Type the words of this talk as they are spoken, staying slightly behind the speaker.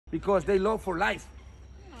because they love for life.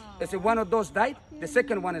 If one of those died, the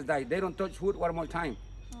second one is died. They don't touch wood one more time.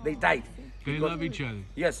 They died. They love each other.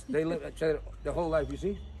 Yes, they live each other the whole life, you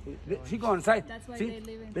see? She go inside. That's why see? they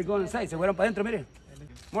live in They go inside. Se fueron para adentro, mire.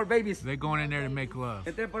 More babies. They're going in there to make love.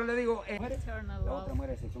 Entonces, por eso le digo, eternal la otra love.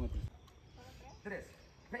 muere 6 metros. 3.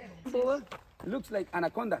 Looks like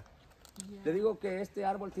anaconda. Le digo que este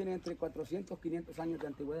árbol tiene entre 400 y 500 años de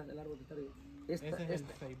antigüedad, el árbol que está arriba. Ese es el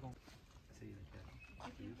ceibón. Sí,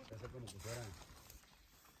 hace como que fuera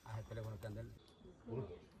el teléfono que anda.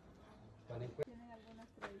 ¿Tienen algunas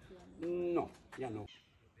tradiciones? No, ya no.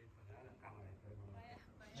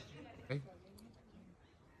 Okay.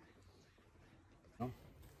 No.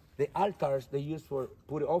 The altars they use for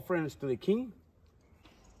put offerings to the king.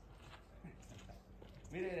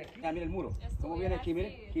 Mire aquí, mire el muro. ¿Cómo viene aquí?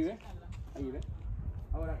 Mire, aquí ve. Ahí ve.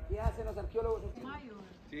 Ahora, ¿qué hacen los arqueólogos aquí?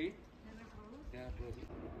 Sí.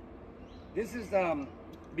 This is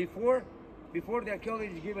before the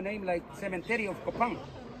archaeologists give a name like Cemetery of Copán.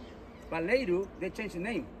 But later they changed the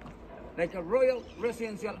name, like a royal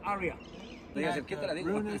residential area.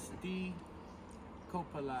 Runas de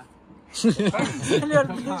Copala.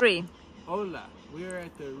 3. Hola, we're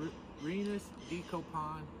at the Runas de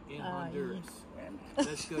Copan in Honduras.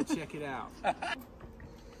 Let's go check it out.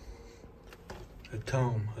 The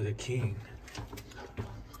tomb of the king.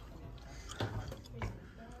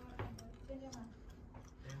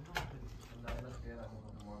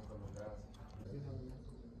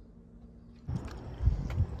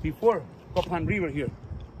 Before Copan River here.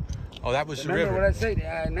 Oh, that was Remember the river. what I said?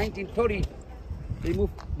 1930, they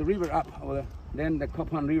moved the river up over there. Then the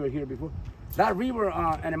Copan River here before. That river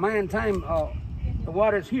in the Mayan time, the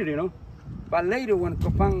water is here, you know. But later when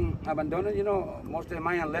Copan abandoned, you know, most of the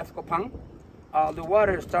Mayan left Copan. The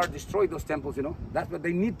water started destroying those temples, you know. That's what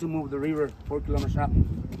they need to move the river 4 kilometers up.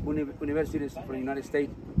 Universities from the United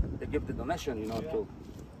States, they give the donation, you know, to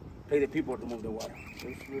pay the people to move the water.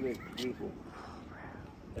 It's really beautiful.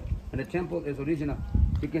 And the temple is original.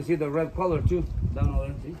 You can see the red color too, down over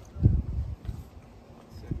there, see?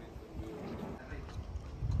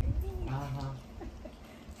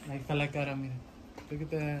 Ahí está la cara, mira. Look at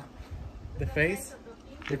the face.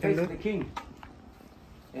 The face of the king.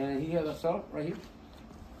 And he has a sword right here.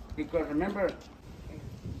 Because remember...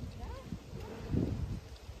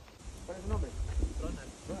 ¿Cuál es su nombre? Ronald.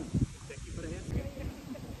 De aquí por ejemplo.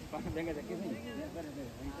 Venga de aquí, señor.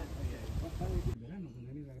 Verano, con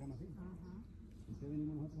venir la grama así. Usted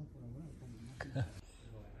venimos nosotros por ahora.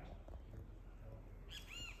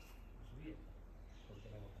 Porque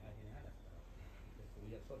la general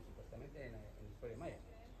subía el sol supuestamente en la historia maya,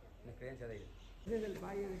 en la creencia de ellos. Este es el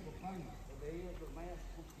valle de Copán, donde ellos los mayas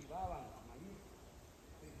cultivaban maíz,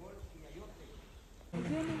 frijol y ayote.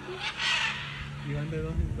 ¿Y van de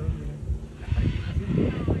dos en dos?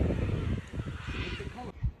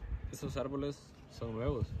 Esos árboles son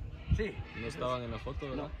nuevos. Sí. No estaban en la foto,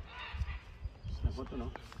 ¿verdad? No. En la foto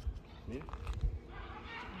no. Mira.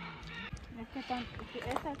 Es que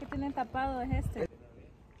esta que tienen tapado es este.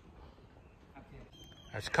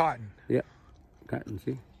 That's cotton. Yeah, cotton,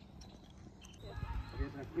 see?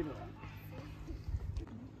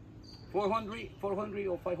 400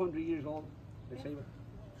 or 500 years old, they say.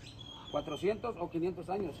 400 o 500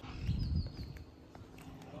 años.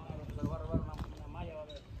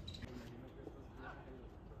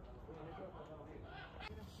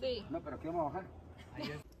 Sí. No, pero aquí vamos a bajar.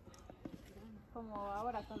 Como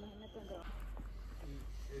ahora cuando se meten de...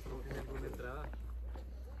 ¿Esto tiene alguna entrada?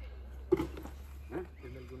 ¿Eh?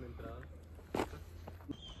 ¿Tiene alguna entrada?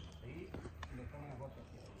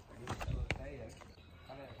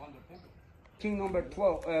 King number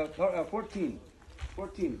 12, 14.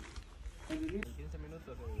 14. 15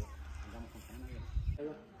 minutos.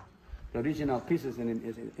 The original pieces in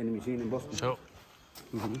the museum in Boston.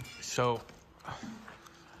 So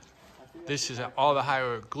this is all the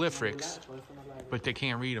hieroglyphics, but they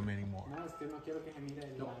can't read them anymore.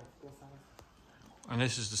 And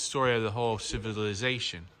this is the story of the whole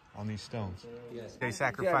civilization on these stones. Yes. They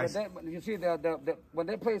sacrifice. Yeah, but you see, when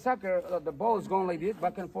they play soccer, the ball is going like this,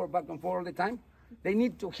 back and forth all the time. They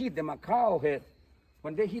need to hit the Macau head.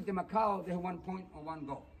 When they hit the Macau, they have 1 point or 1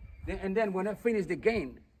 goal. And then when they finish the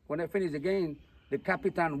game, the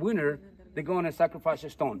Capitan winner, they go on and sacrifice a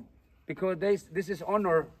stone. Because this is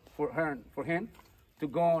honor for him to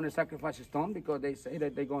go on and sacrifice a stone, because they say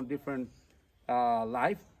that they go on different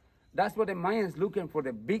life. That's what the Mayans looking for,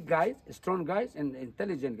 the big guys, strong guys, and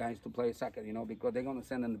intelligent guys to play soccer, you know, because they're going to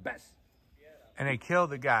send them the best. And they kill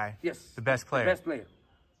the guy, Yes. the best player. The best player.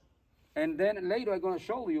 And then later I'm going to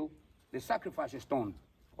show you the sacrifice stone.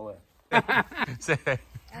 Oh, Say-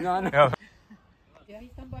 no. No.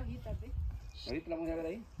 Ahorita la vamos a ver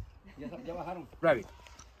ahí. Ya bajaron. Rabbit.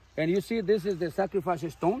 And you see, this is the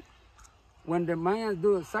sacrifice stone. When the Mayans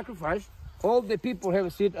do a sacrifice, all the people have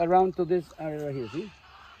a seat around to this area right here, see?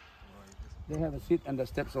 They have a seat on the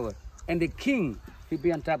steps over. And the king, he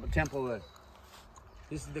be on top of the temple there.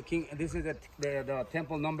 This is the king, and this is the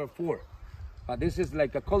temple number 4. This is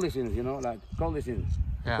like a collision, you know, like collision.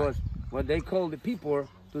 Yeah. Because what they call the people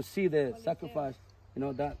to see the sacrifice, you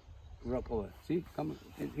know, that rock over. See, come on.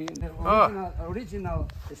 The original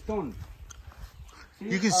stone. See,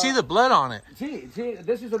 You can see the blood on it. See,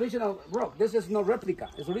 this is original rock. This is no replica.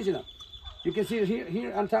 It's original. You can see it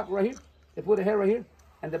here on top right here. They put the hair right here,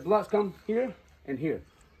 and the blood come here and here.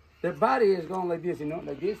 Their body is going like this, you know,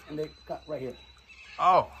 like this, and they cut right here.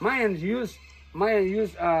 Oh. Mayans use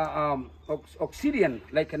obsidian,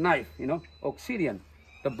 like a knife, you know, obsidian,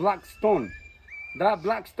 the black stone. That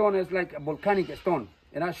black stone is like a volcanic stone,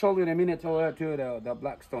 and I'll show you in a minute over to the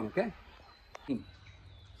black stone, okay?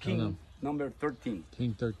 King number 13.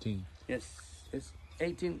 King 13. Yes, it's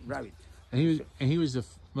 18 rabbit. And he was the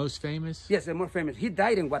most famous? Yes, the more famous. He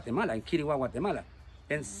died in Guatemala, in Quiriguá, Guatemala.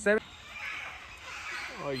 And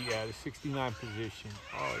Oh yeah, the 69 position.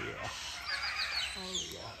 Oh yeah. Oh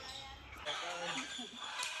yeah.